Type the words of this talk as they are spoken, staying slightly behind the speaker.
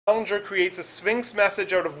challenger creates a Sphinx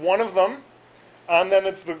message out of one of them, and then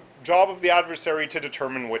it's the job of the adversary to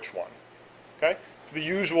determine which one. Okay? It's the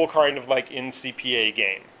usual kind of like in CPA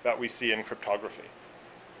game that we see in cryptography.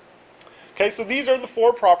 Okay, so these are the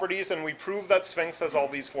 4 properties, and we prove that Sphinx has all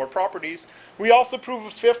these 4 properties. We also prove a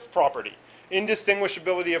 5th property,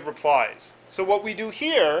 indistinguishability of replies. So what we do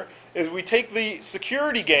here is we take the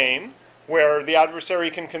security game, where the adversary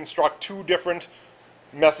can construct 2 different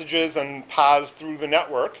messages and paths through the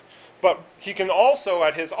network, but he can also,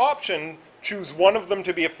 at his option, choose one of them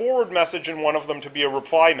to be a forward message and one of them to be a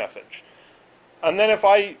reply message. And then if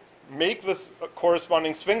I make this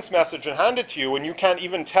corresponding Sphinx message and hand it to you, and you can't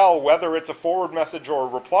even tell whether it's a forward message or a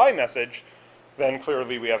reply message, then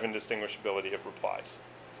clearly we have indistinguishability of replies.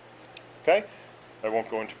 Okay? I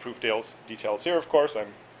won't go into proof details here, of course.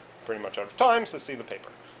 I'm pretty much out of time, so see the paper.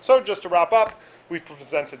 So just to wrap up, we've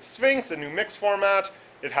presented Sphinx, a new mix format.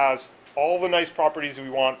 It has all the nice properties we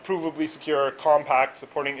want, provably secure, compact,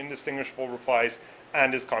 supporting indistinguishable replies,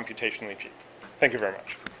 and is computationally cheap. Thank you very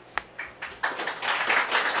much.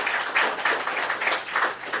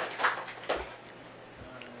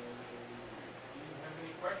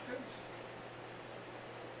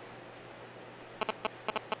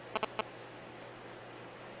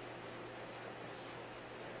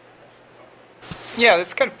 Yeah,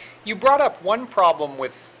 that's kind of, you brought up one problem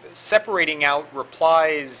with separating out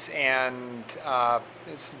replies, and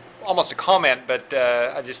it's almost a comment, but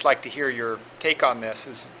I'd just like to hear your take on this.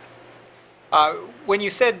 Is when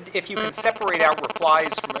you said if you can separate out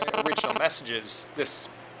replies from original messages, this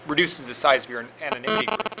reduces the size of your anonymity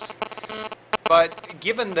groups. But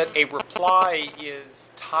given that a reply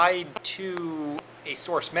is tied to a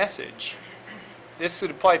source message, this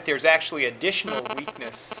would imply that there's actually additional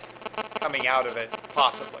weakness coming out of it,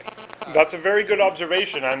 possibly. That's a very good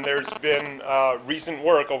observation, and there's been recent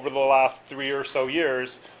work over the last 3 or so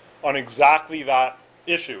years on exactly that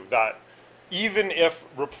issue, that even if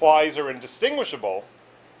replies are indistinguishable,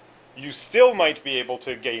 you still might be able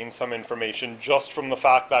to gain some information just from the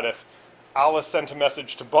fact that if Alice sent a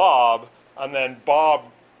message to Bob, and then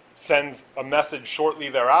Bob sends a message shortly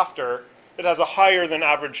thereafter, it has a higher than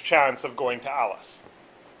average chance of going to Alice,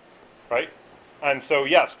 right? And so,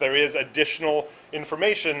 yes, there is additional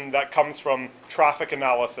information that comes from traffic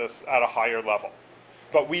analysis at a higher level.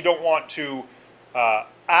 But we don't want to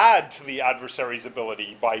add to the adversary's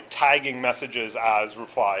ability by tagging messages as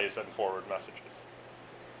replies and forward messages.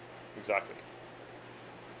 Exactly.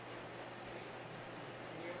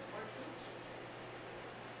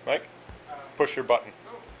 Mike? Push your button.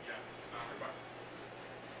 Oh, yeah, your button.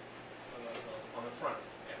 On the front,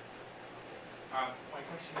 yeah. My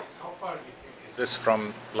question is, how far do you think is this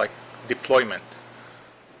from, like, deployment?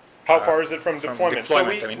 How far is it from deployment? So I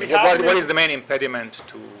mean, what is the main impediment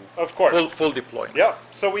to of course. Full deployment? Yeah,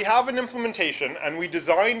 so we have an implementation, and we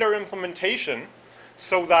designed our implementation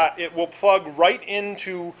so that it will plug right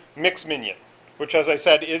into MixMinion, which, as I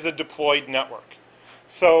said, is a deployed network.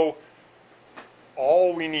 So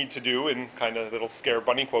all we need to do, in kind of little scare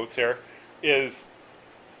bunny quotes here, is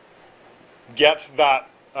get that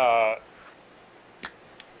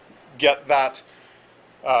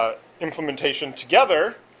implementation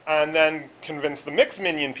together, and then convince the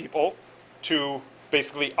MixMinion people to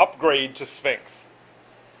basically upgrade to Sphinx.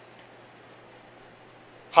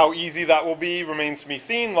 How easy that will be remains to be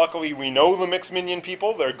seen. Luckily, we know the MixMinion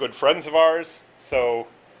people. They're good friends of ours, so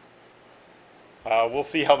we'll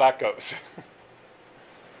see how that goes.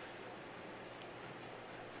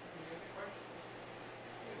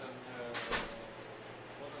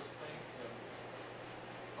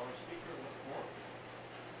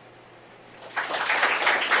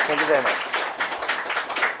 Thank you very much.